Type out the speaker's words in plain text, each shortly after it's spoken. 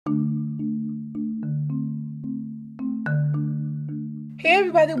Hey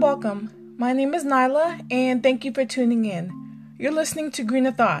everybody, welcome. My name is Nyla, and thank you for tuning in. You're listening to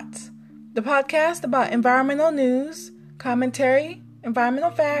Greener Thoughts, the podcast about environmental news, commentary,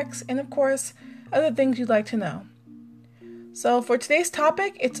 environmental facts, and of course, other things you'd like to know. So for today's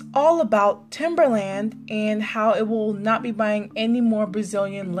topic, it's all about timberland and how it will not be buying any more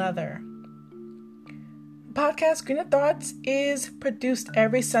Brazilian leather. The podcast Greener Thoughts is produced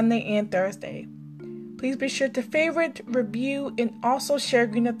every Sunday and Thursday. Please be sure to favorite, review, and also share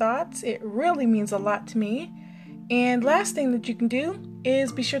Greener Thoughts. It really means a lot to me. And last thing that you can do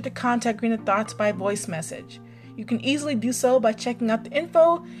is be sure to contact Greener Thoughts by voice message. You can easily do so by checking out the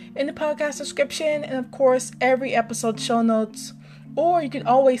info in the podcast description and, of course, every episode show notes. Or you can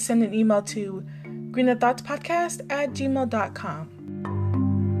always send an email to greenerthoughtspodcast@gmail.com.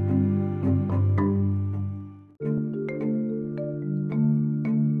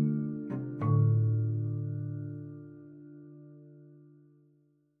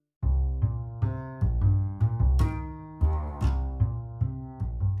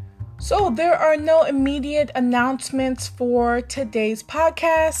 So there are no immediate announcements for today's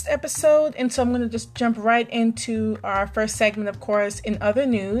podcast episode, and so I'm going to just jump right into our first segment, of course, in other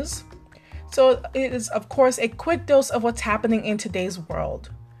news. So it is, of course, a quick dose of what's happening in today's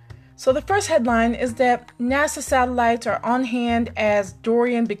world. So the first headline is that NASA satellites are on hand as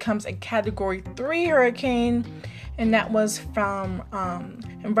Dorian becomes a Category 3 hurricane, and that was from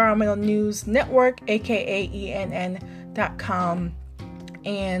Environmental News Network, aka ENN.com.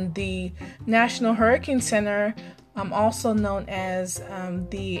 And the National Hurricane Center, also known as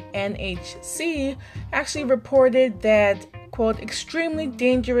the NHC, actually reported that, quote, extremely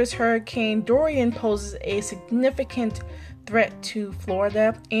dangerous Hurricane Dorian poses a significant threat to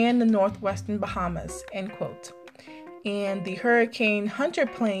Florida and the northwestern Bahamas, end quote. And the Hurricane Hunter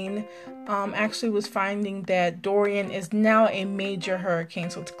plane actually was finding that Dorian is now a major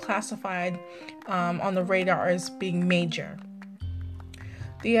hurricane, so it's classified on the radar as being major.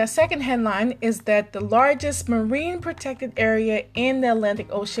 The second headline is that the largest marine protected area in the Atlantic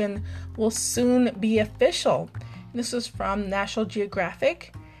Ocean will soon be official. This is from National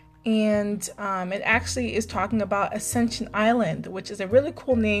Geographic, and it actually is talking about Ascension Island, which is a really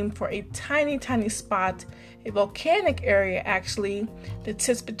cool name for a tiny, tiny spot, a volcanic area actually, that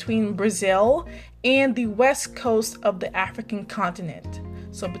sits between Brazil and the west coast of the African continent.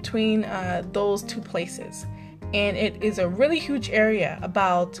 So between those two places. And it is a really huge area,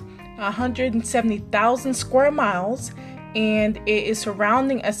 about 170,000 square miles, and it is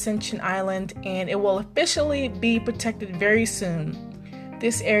surrounding Ascension Island, and it will officially be protected very soon.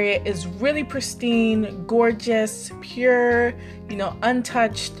 This area is really pristine, gorgeous, pure,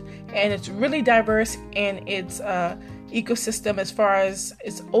 untouched, and it's really diverse in its ecosystem as far as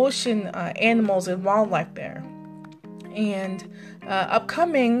its ocean animals and wildlife there. And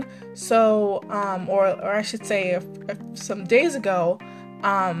upcoming, or I should say some days ago,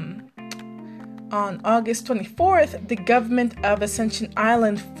 on August 24th, the government of Ascension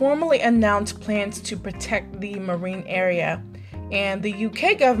Island formally announced plans to protect the marine area. And the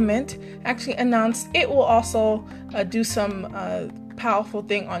UK government actually announced it will also do some powerful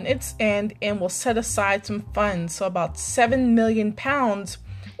thing on its end and will set aside some funds, so about £7 million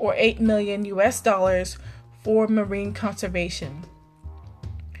or $8 million for marine conservation.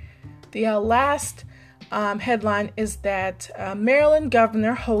 The last headline is that Maryland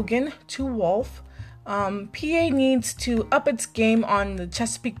Governor Hogan to Wolf, PA needs to up its game on the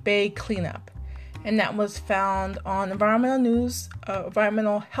Chesapeake Bay cleanup. And that was found on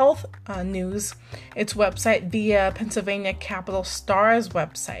Environmental Health News, its website, via Pennsylvania Capital Star's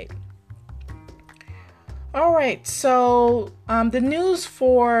website. All right, so the news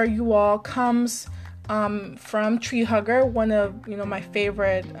for you all comes from Tree Hugger, one of my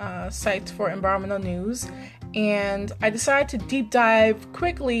favorite sites for environmental news, and I decided to deep dive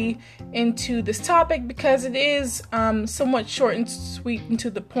quickly into this topic because it is somewhat short and sweet and to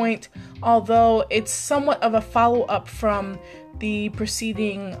the point, although it's somewhat of a follow-up from the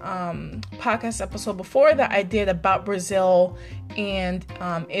preceding podcast episode before that I did about Brazil and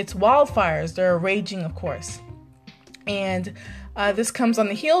its wildfires. They're raging, of course, and this comes on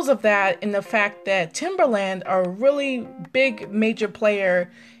the heels of that in the fact that Timberland are a really big major player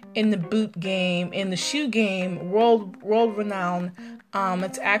in the boot game, in the shoe game, world renowned.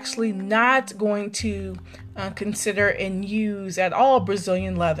 It's actually not going to consider and use at all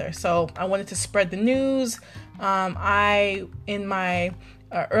Brazilian leather. So I wanted to spread the news. In my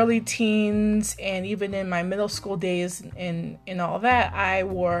early teens and even in my middle school days and all that, I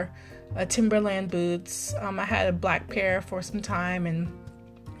wore Timberland boots. I had a black pair for some time, and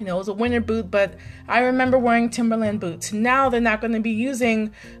It was a winter boot, but I remember wearing Timberland boots. Now they're not going to be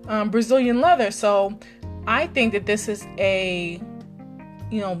using Brazilian leather. So I think that this is a,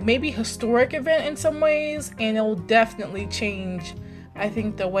 maybe historic event in some ways, and it will definitely change, I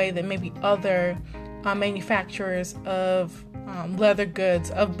think, the way that maybe other manufacturers of leather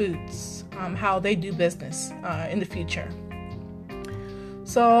goods, of boots, how they do business in the future.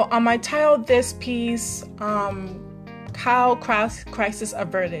 So I titled this piece, Cow Crisis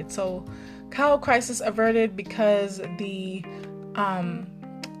Averted. So cow crisis averted because the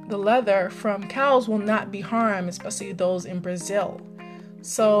leather from cows will not be harmed, especially those in Brazil.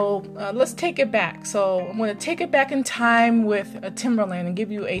 So let's take it back. So I'm going to take it back in time with Timberland and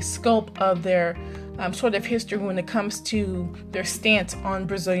give you a scope of their sort of history when it comes to their stance on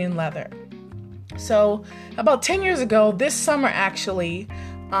Brazilian leather. So about 10 years ago, this summer actually,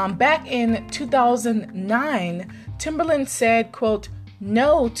 back in 2009, Timberland said, quote,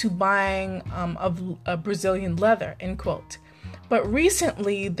 no to buying of Brazilian leather, end quote. But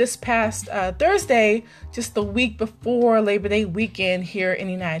recently, this past Thursday, just the week before Labor Day weekend here in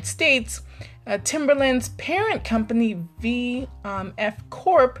the United States, Timberland's parent company, VF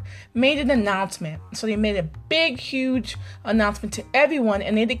Corp, made an announcement. So they made a big, huge announcement to everyone,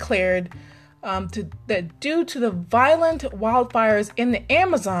 and they declared that due to the violent wildfires in the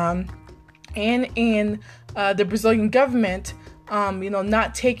Amazon and in the Brazilian government,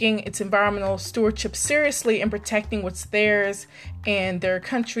 not taking its environmental stewardship seriously and protecting what's theirs and their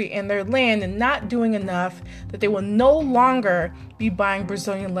country and their land, and not doing enough, that they will no longer be buying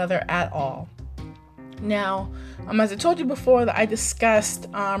Brazilian leather at all. Now, as I told you before, that I discussed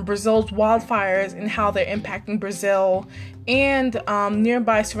Brazil's wildfires and how they're impacting Brazil and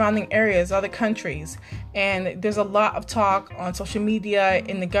nearby surrounding areas, other countries. And there's a lot of talk on social media,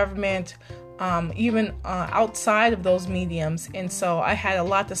 in the government, even outside of those mediums. And so I had a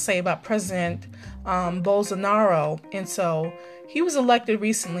lot to say about President Bolsonaro. And so he was elected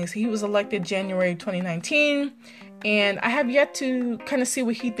recently. So he was elected January 2019. And I have yet to kind of see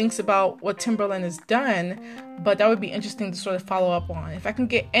what he thinks about what Timberland has done, but that would be interesting to sort of follow up on. If I can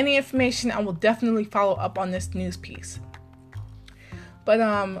get any information, I will definitely follow up on this news piece. But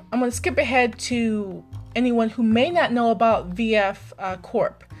I'm going to skip ahead to anyone who may not know about VF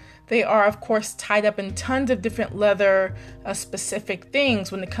Corp. They are, of course, tied up in tons of different leather specific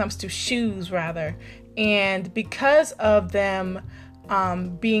things when it comes to shoes, rather. And because of them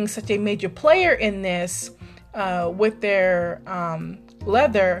being such a major player in this, with their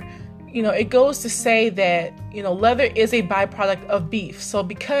leather, it goes to say that, leather is a byproduct of beef. So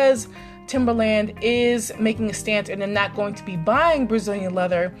because Timberland is making a stance and they're not going to be buying Brazilian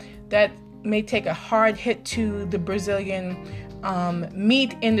leather, that may take a hard hit to the Brazilian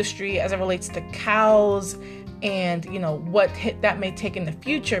meat industry as it relates to cows and, what hit that may take in the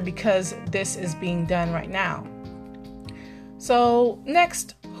future, because this is being done right now. So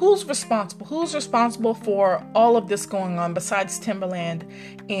next, who's responsible? Who's responsible for all of this going on besides Timberland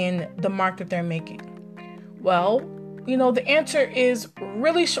in the mark that they're making? Well, the answer is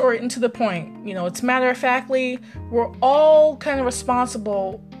really short and to the point. It's matter-of-factly, we're all kind of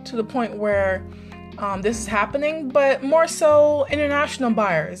responsible to the point where this is happening, but more so international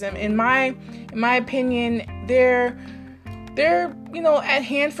buyers. And in my opinion, they're at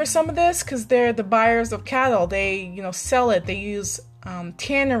hand for some of this, because they're the buyers of cattle. They sell it. They use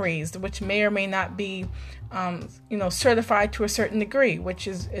tanneries, which may or may not be certified to a certain degree, which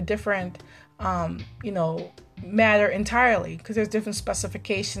is a different matter entirely, because there's different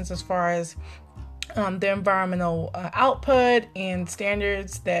specifications as far as the environmental output and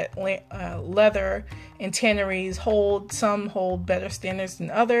standards that leather and tanneries hold. Some hold better standards than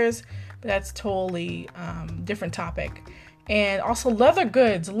others, but that's totally different topic. And also leather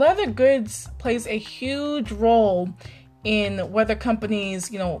goods. Leather goods plays a huge role in whether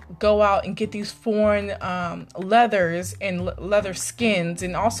companies, go out and get these foreign leathers and leather skins,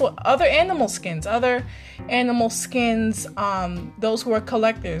 and also other animal skins, those who are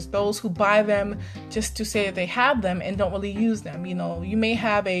collectors, those who buy them just to say that they have them and don't really use them. You may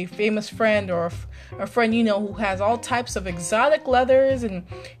have a famous friend or a friend who has all types of exotic leathers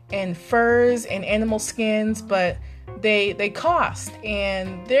and furs and animal skins, but they cost,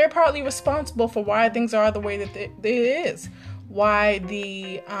 and they're partly responsible for why things are the way that it is, why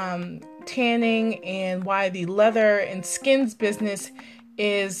the tanning and why the leather and skins business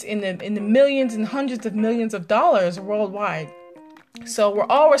is in the millions and hundreds of millions of dollars worldwide. So we're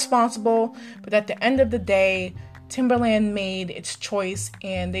all responsible, but at the end of the day, Timberland made its choice,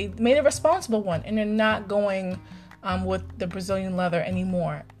 and they made a responsible one, and they're not going with the Brazilian leather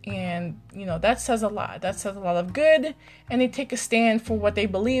anymore. And, that says a lot. That says a lot of good. And they take a stand for what they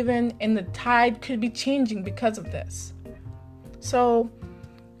believe in. And the tide could be changing because of this. So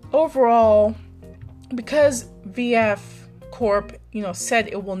overall, because VF Corp, said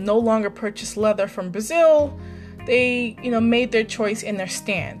it will no longer purchase leather from Brazil, they, made their choice in their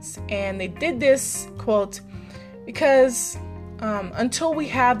stance. And they did this, quote, because until we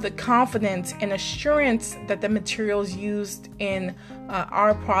have the confidence and assurance that the materials used in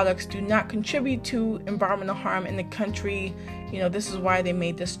our products do not contribute to environmental harm in the country, this is why they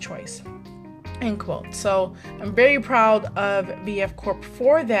made this choice, end quote. So I'm very proud of VF Corp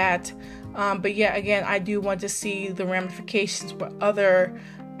for that. But yet again, I do want to see the ramifications what other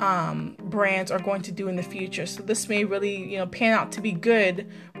brands are going to do in the future. So this may really, pan out to be good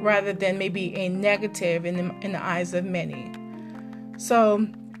rather than maybe a negative in the eyes of many. So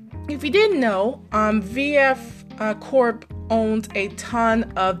if you didn't know, VF Corp owns a ton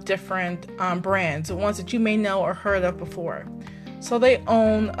of different brands, the ones that you may know or heard of before. So they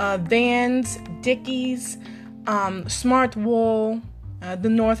own Vans, Dickies, Smart Wool, the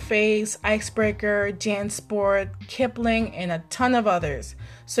North Face, Icebreaker, JanSport, Kipling, and a ton of others.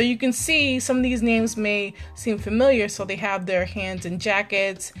 So you can see some of these names may seem familiar. So they have their hands in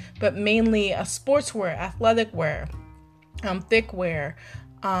jackets, but mainly sportswear, athletic wear, thick wear,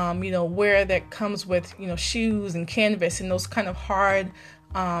 wear that comes with, shoes and canvas and those kind of hard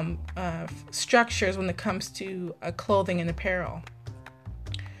structures when it comes to clothing and apparel.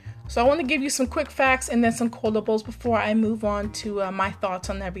 So I want to give you some quick facts and then some quotables before I move on to my thoughts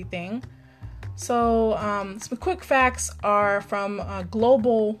on everything. So some quick facts are from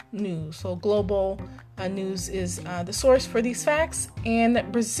Global News. So Global News is the source for these facts. And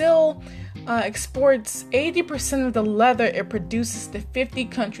Brazil exports 80% of the leather it produces to 50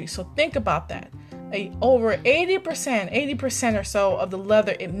 countries. So think about that. Over 80% or so of the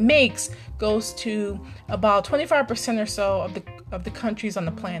leather it makes goes to about 25% or so of the countries on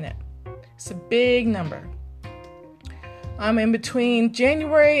the planet. It's a big number. In between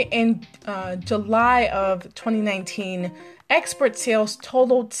January and July of 2019, export sales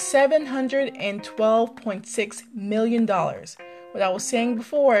totaled $712.6 million. What I was saying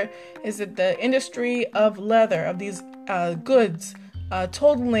before is that the industry of leather, of these goods,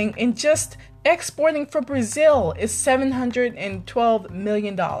 totaling in just exporting from Brazil is $712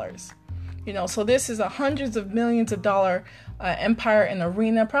 million. So this is a hundreds of millions of dollar empire and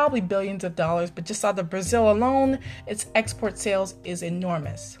arena, probably billions of dollars, but just out of Brazil alone, its export sales is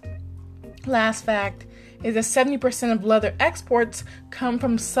enormous. Last fact is that 70% of leather exports come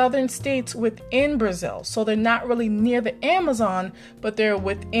from southern states within Brazil. So they're not really near the Amazon, but they're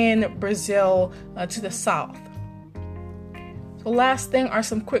within Brazil to the south. So last thing are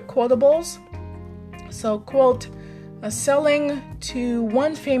some quick quotables. So quote, selling to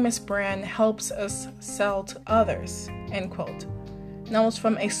one famous brand helps us sell to others, end quote. Now it's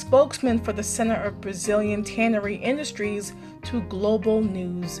from a spokesman for the Center of Brazilian Tannery Industries to Global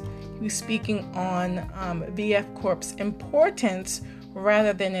News. He was speaking on VF Corp's importance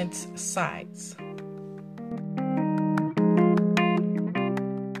rather than its size.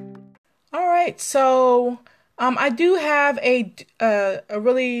 All right, so I do have a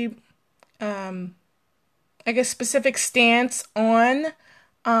really specific stance on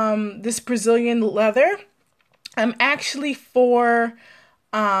this Brazilian leather. I'm actually for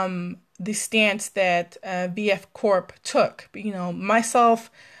the stance that VF Corp took.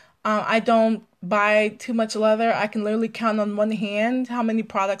 Myself, I don't buy too much leather. I can literally count on one hand how many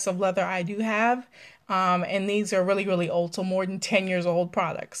products of leather I do have. And these are really, really old, so more than 10 years old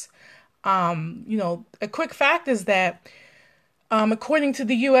products. A quick fact is that according to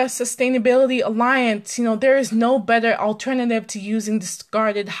the U.S. Sustainability Alliance, there is no better alternative to using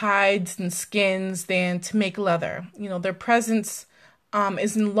discarded hides and skins than to make leather. Their presence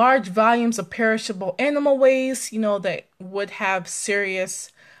is in large volumes of perishable animal waste, that would have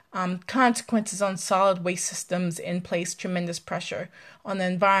serious consequences on solid waste systems and place tremendous pressure on the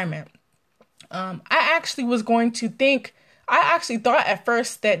environment. I actually thought at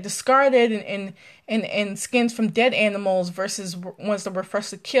first that discarded and skins from dead animals versus ones that were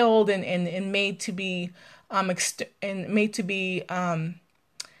freshly killed and made to be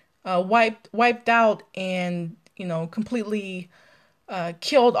wiped out and completely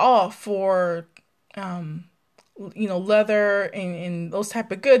killed off for leather and those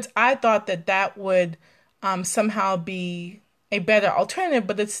type of goods. I thought that would somehow be a better alternative,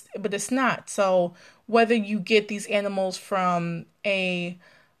 but it's not. So whether you get these animals from a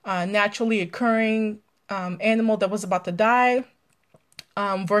naturally occurring animal that was about to die,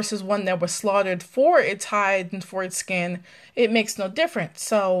 versus one that was slaughtered for its hide and for its skin, it makes no difference.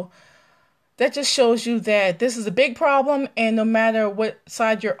 So that just shows you that this is a big problem, and no matter what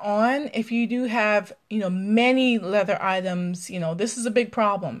side you're on, if you do have, many leather items, this is a big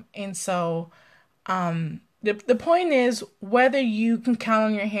problem. And so the point is, whether you can count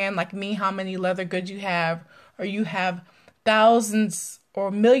on your hand, like me, how many leather goods you have, or you have thousands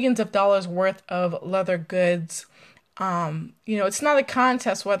or millions of dollars worth of leather goods, it's not a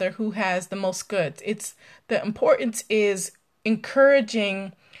contest whether who has the most goods. It's the importance is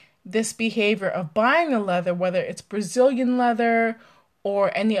encouraging this behavior of buying the leather, whether it's Brazilian leather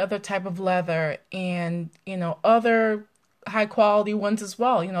or any other type of leather, and other high quality ones as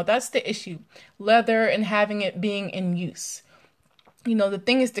well. That's the issue. Leather and having it being in use. The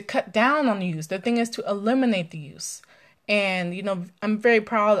thing is to cut down on the use. The thing is to eliminate the use. And, I'm very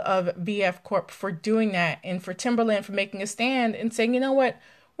proud of VF Corp for doing that, and for Timberland for making a stand and saying, you know what,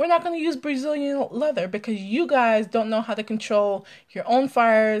 we're not going to use Brazilian leather because you guys don't know how to control your own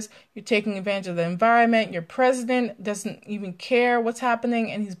fires. You're taking advantage of the environment. Your president doesn't even care what's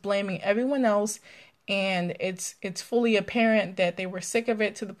happening, and he's blaming everyone else. And it's fully apparent that they were sick of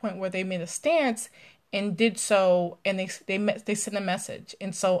it to the point where they made a stance and did so, and they sent a message.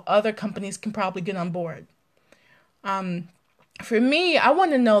 And so other companies can probably get on board. For me, I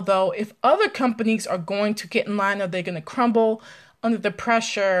want to know though, if other companies are going to get in line, or they're going to crumble under the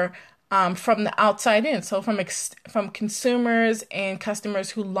pressure from the outside in. So from consumers and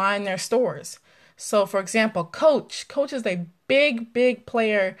customers who line their stores. So for example, Coach is a big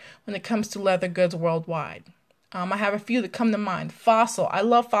player when it comes to leather goods worldwide. I have a few that come to mind. Fossil. I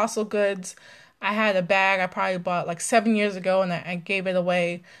love Fossil goods. I had a bag I probably bought like 7 years ago, and I gave it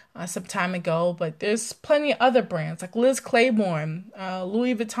away some time ago. But there's plenty of other brands like Liz Claiborne,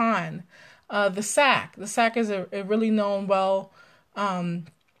 Louis Vuitton, the Sac. The Sac is a really known, well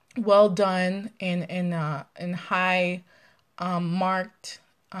done and high marked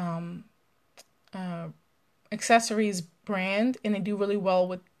accessories brand, and they do really well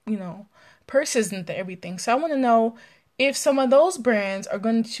with purses and everything. So I want to know if some of those brands are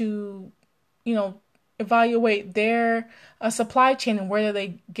going to evaluate their supply chain, and where do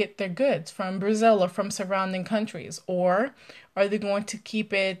they get their goods from, Brazil or from surrounding countries, or are they going to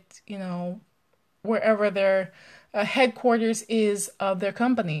keep it, wherever their headquarters is of their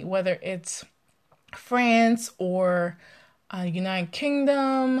company, whether it's France or United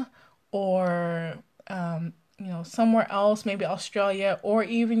Kingdom, or somewhere else, maybe Australia or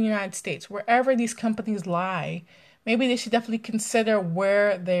even United States, wherever these companies lie. Maybe they should definitely consider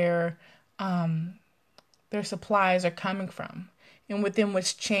where their supplies are coming from, and within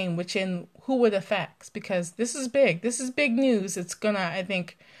which chain, who it affects, because this is big. This is big news. It's gonna, I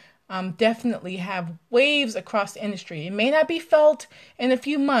think, definitely have waves across the industry. It may not be felt in a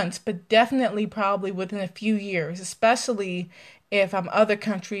few months, but definitely probably within a few years, especially if other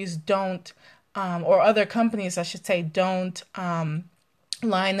countries don't, or other companies, I should say, don't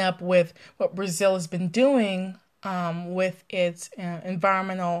line up with what Brazil has been doing with its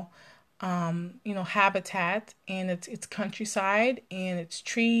environmental habitat, and its countryside and its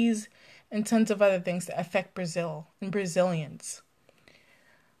trees and tons of other things that affect Brazil and Brazilians.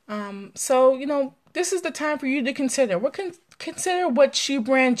 So this is the time for you to consider. Consider what shoe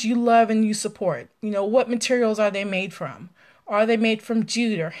brands you love and you support. What materials are they made from? Are they made from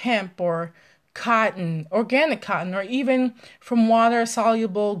jute or hemp or cotton, organic cotton, or even from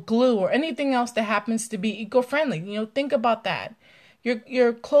water-soluble glue, or anything else that happens to be eco-friendly? Think about that.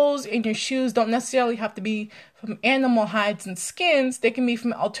 Your clothes and your shoes don't necessarily have to be from animal hides and skins. They can be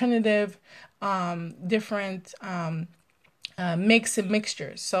from alternative, different mix and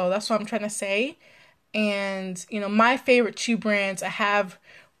mixtures. So that's what I'm trying to say. And, my favorite shoe brands, I have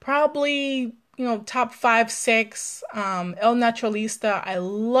probably, top 5, 6. El Naturalista, I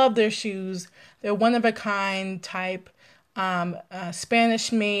love their shoes. They're one of a kind type,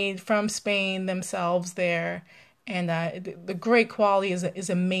 Spanish made from Spain themselves there. And the great quality is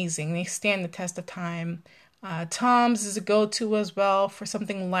amazing. They stand the test of time. Tom's is a go-to as well for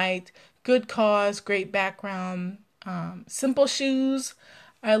something light. Good cause, great background. Simple shoes.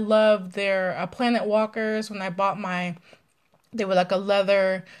 I love their Planet Walkers. When I bought they were like a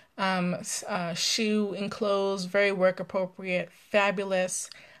leather shoe enclosed, very work appropriate, fabulous.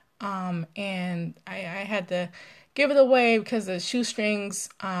 And I had to give it away because the shoestrings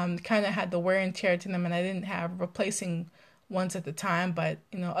kind of had the wear and tear to them, and I didn't have replacing ones at the time. But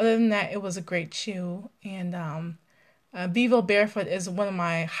other than that, it was a great shoe. And Vivo Barefoot is one of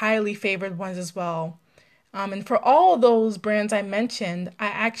my highly favored ones as well. And for all those brands I mentioned, I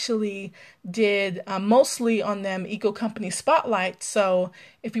actually did mostly on them Eco Company Spotlight. So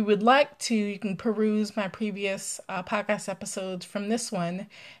if you would like to, you can peruse my previous podcast episodes from this one,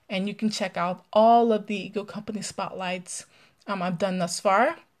 and you can check out all of the Eco Company Spotlights I've done thus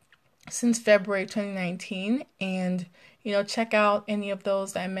far since February 2019. And, check out any of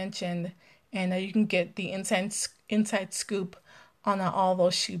those that I mentioned, and you can get the inside scoop on all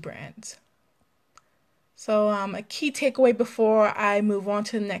those shoe brands. So a key takeaway before I move on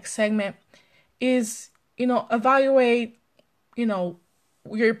to the next segment is, evaluate,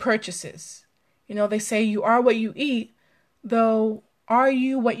 your purchases. They say you are what you eat, though are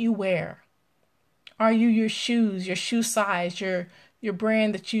you what you wear? Are you your shoes, your shoe size, your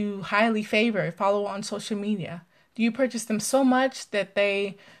brand that you highly favor, follow on social media? Do you purchase them so much that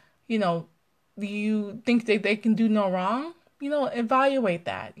they, you think that they can do no wrong? Evaluate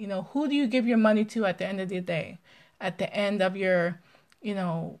that. Who do you give your money to at the end of the day? At the end of your,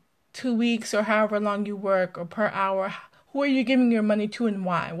 2 weeks or however long you work or per hour, who are you giving your money to and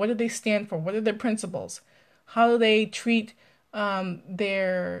why? What do they stand for? What are their principles? How do they treat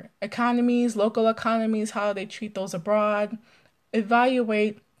their economies, local economies? How do they treat those abroad?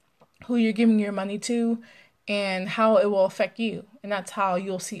 Evaluate who you're giving your money to and how it will affect you. And that's how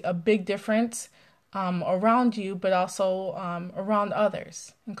you'll see a big difference around you, but also around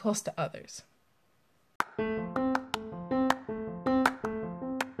others and close to others.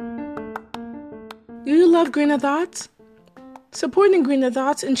 Do you love Greener Thoughts? Supporting Greener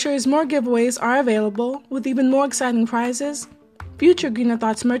Thoughts ensures more giveaways are available with even more exciting prizes, future Greener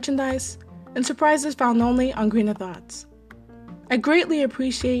Thoughts merchandise, and surprises found only on Greener Thoughts. I greatly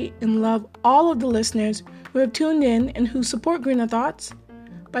appreciate and love all of the listeners who have tuned in and who support Greener Thoughts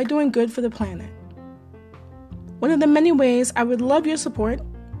by doing good for the planet. One of the many ways I would love your support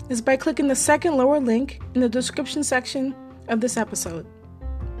is by clicking the second lower link in the description section of this episode.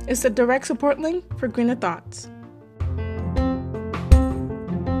 It's the direct support link for Greener Thoughts.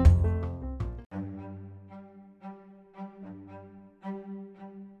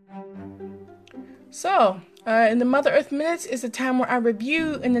 So, in the Mother Earth Minutes is the time where I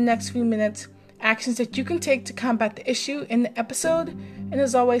review in the next few minutes actions that you can take to combat the issue in the episode, and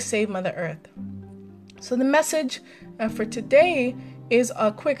as always, save Mother Earth. So the message for today is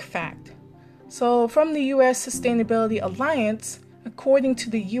a quick fact. So from the U.S. Sustainability Alliance, according to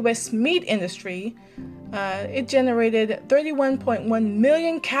the U.S. meat industry, it generated 31.1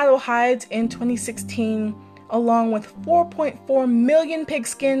 million cattle hides in 2016, along with 4.4 million pig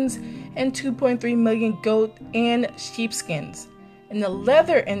skins and 2.3 million goat and sheep skins. And the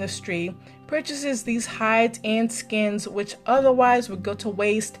leather industry purchases these hides and skins, which otherwise would go to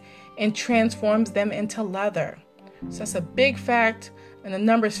waste, and transforms them into leather. So that's a big fact and a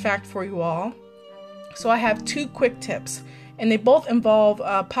numbers fact for you all. So I have 2 quick tips, and they both involve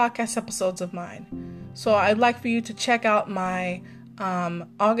podcast episodes of mine. So I'd like for you to check out my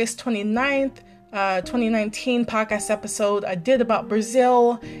August 29th, 2019 podcast episode I did about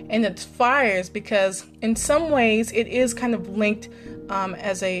Brazil and its fires, because in some ways it is kind of linked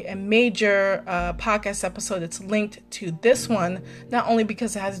as a major podcast episode. It's linked to this one, not only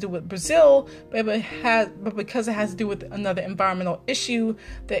because it has to do with Brazil, but because it has to do with another environmental issue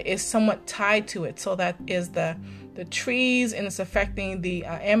that is somewhat tied to it. So that is the trees, and it's affecting the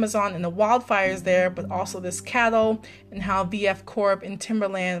Amazon and the wildfires there, but also this cattle, and how VF Corp and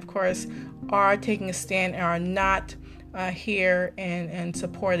Timberland, of course, are taking a stand and are not here and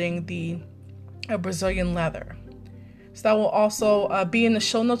supporting the Brazilian leather. So that will also be in the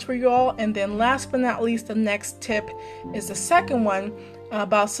show notes for you all. And then last but not least, the next tip is the second one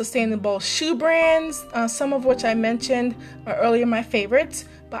about sustainable shoe brands, some of which I mentioned earlier, my favorites.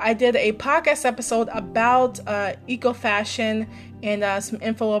 But I did a podcast episode about eco-fashion and some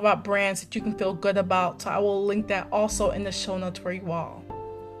info about brands that you can feel good about. So I will link that also in the show notes for you all.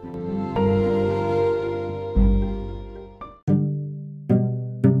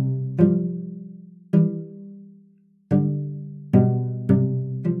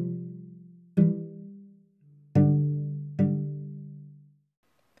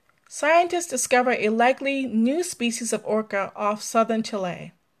 Scientists discover a likely new species of orca off southern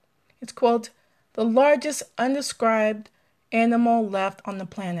Chile. It's, quote, the largest undescribed animal left on the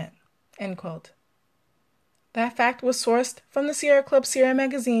planet, end quote. That fact was sourced from the Sierra Club Sierra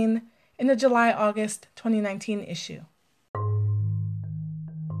magazine in the July-August 2019 issue.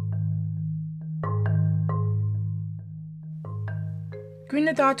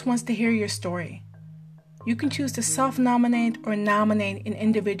 Greener Thoughts wants to hear your story. You can choose to self-nominate or nominate an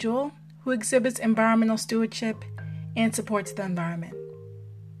individual who exhibits environmental stewardship and supports the environment.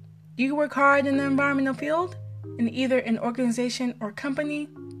 you work hard in the environmental field, in either an organization or company?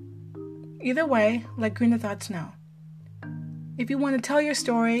 Either way, let Greener Thoughts know. If you want to tell your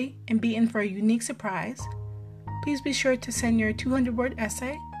story and be in for a unique surprise, please be sure to send your 200-word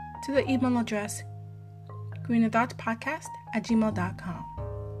essay to the email address greenerthoughtspodcast@gmail.com.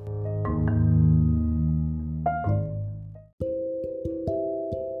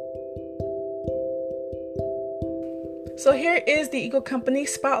 So here is the Eagle Company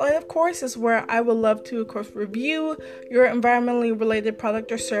Spotlight, of course, is where I would love to, of course, review your environmentally related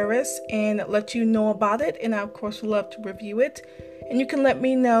product or service and let you know about it. And I, of course, would love to review it. And you can let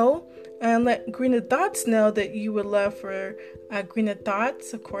me know and let Greener Thoughts know that you would love for Greener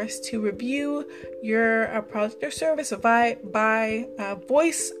Thoughts, of course, to review your product or service by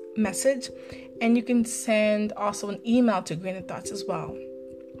voice message. And you can send also an email to Greener Thoughts as well.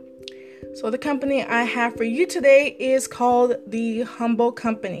 So the company I have for you today is called The Humble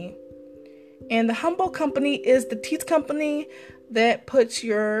Company. And The Humble Company is the teeth company that puts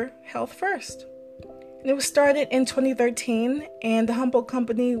your health first. And it was started in 2013, and The Humble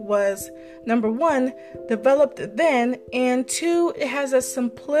Company was, number one, developed then, and two, it has a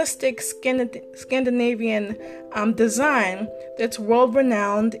simplistic Scandinavian design that's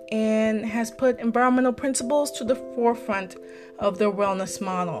world-renowned and has put environmental principles to the forefront of their wellness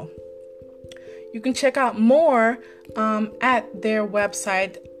model. You can check out more at their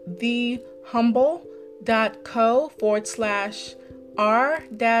website,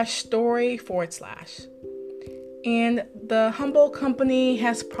 thehumble.co/r-story/. And the Humble Company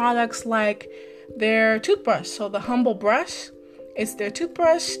has products like their toothbrush. So the Humble Brush is their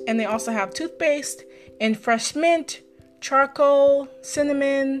toothbrush, and they also have toothpaste in fresh mint, charcoal,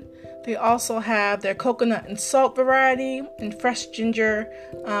 cinnamon. They also have their coconut and salt variety and fresh ginger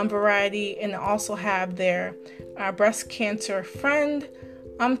variety, and they also have their breast cancer friend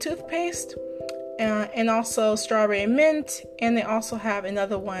toothpaste and also strawberry mint, and they also have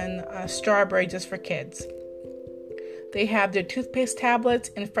another one, strawberry just for kids. They have their toothpaste tablets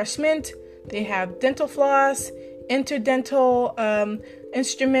in fresh mint. They have dental floss, interdental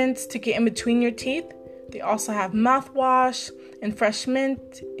instruments to get in between your teeth. They also have mouthwash in fresh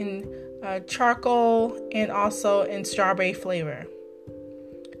mint, in charcoal, and also in strawberry flavor.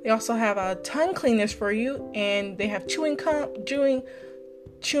 They also have tongue cleaners for you, and they have chewing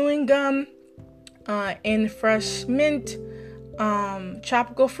gum in fresh mint,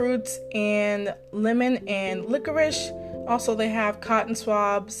 tropical fruits, and lemon and licorice. Also, they have cotton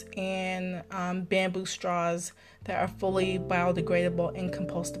swabs and bamboo straws that are fully biodegradable and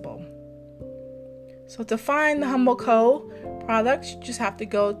compostable. So to find the Humble Co. products, you just have to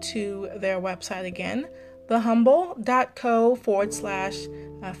go to their website again,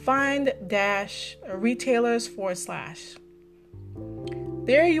 thehumble.co/find-retailers/.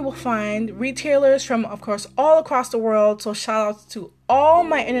 There you will find retailers from, of course, all across the world. So shout outs to all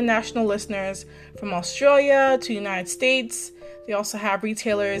my international listeners from Australia to United States. They also have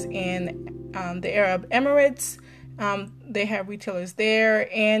retailers in the Arab Emirates. They have retailers there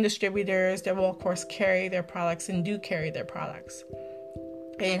and distributors that will, of course, carry their products and do carry their products.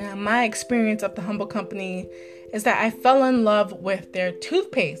 And my experience of the Humble Company is that I fell in love with their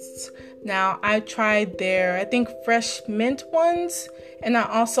toothpastes. Now, I tried their, I think, fresh mint ones, and I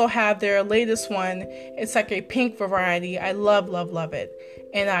also have their latest one. It's like a pink variety. I love it.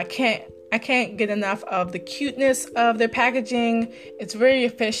 And I can't get enough of the cuteness of their packaging. It's very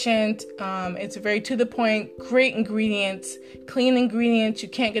efficient. It's very to the point, great ingredients, clean ingredients. You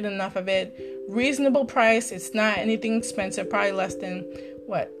can't get enough of it. Reasonable price. It's not anything expensive, probably less than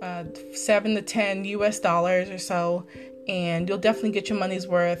 $7 to $10 or so. And you'll definitely get your money's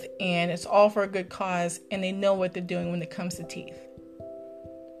worth. And it's all for a good cause. And they know what they're doing when it comes to teeth.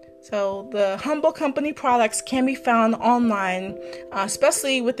 So the Humble Company products can be found online,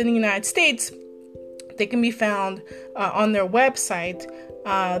 especially within the United States. They can be found on their website,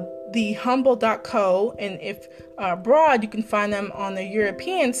 thehumble.co, and if abroad, you can find them on their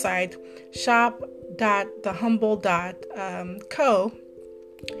European site, shop.thehumble.co.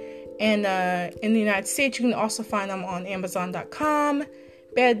 And in the United States, you can also find them on Amazon.com,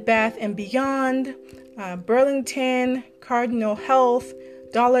 Bed Bath & Beyond, Burlington, Cardinal Health,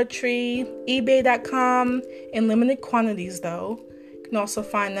 Dollar Tree, eBay.com, in limited quantities though. You can also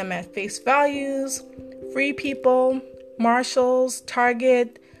find them at Face Values, Free People, Marshalls,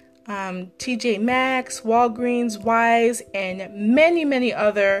 Target, TJ Maxx, Walgreens, Wise, and many, many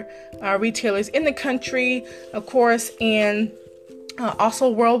other retailers in the country, of course, and also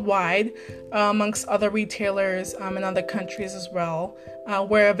worldwide, amongst other retailers in other countries as well,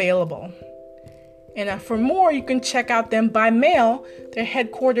 where available. And for more, you can check out them by mail. They're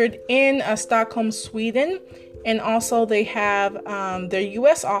headquartered in Stockholm, Sweden. And also they have their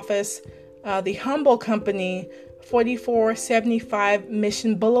U.S. office, the Humble Company, 4475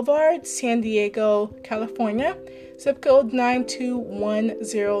 Mission Boulevard, San Diego, California, zip code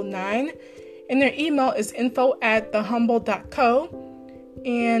 92109. And their email is info@thehumble.co.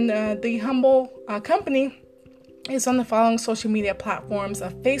 And the Humble Company is on the following social media platforms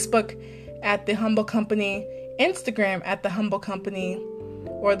of Facebook at The Humble Company, Instagram at The Humble Company,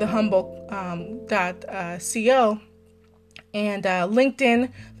 or thehumble.co, and LinkedIn,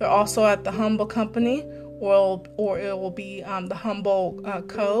 they're also at The Humble Company, or it will be The Humble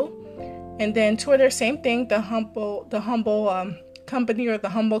Co. And then Twitter, same thing, The Humble Company or The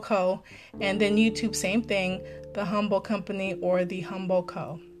Humble Co. And then YouTube, same thing, The Humble Company or The Humble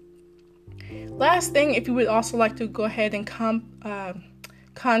Co. Last thing, if you would also like to go ahead and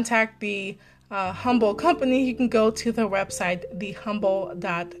contact the Humble Company, you can go to the website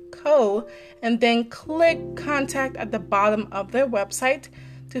thehumble.co and then click contact at the bottom of their website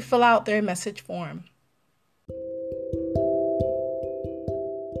to fill out their message form.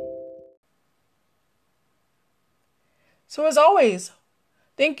 So as always,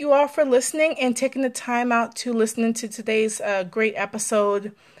 thank you all for listening and taking the time out to listen to today's great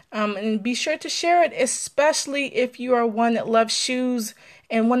episode. And be sure to share it, especially if you are one that loves shoes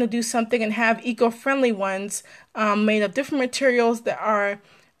and want to do something and have eco-friendly ones made of different materials that are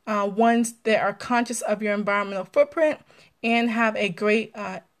ones that are conscious of your environmental footprint and have a great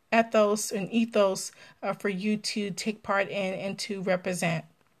ethos and ethos for you to take part in and to represent.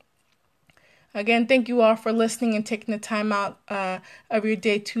 Again, thank you all for listening and taking the time out of your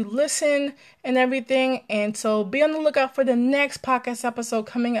day to listen and everything. And so be on the lookout for the next podcast episode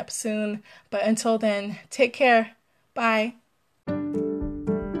coming up soon. But until then, take care. Bye.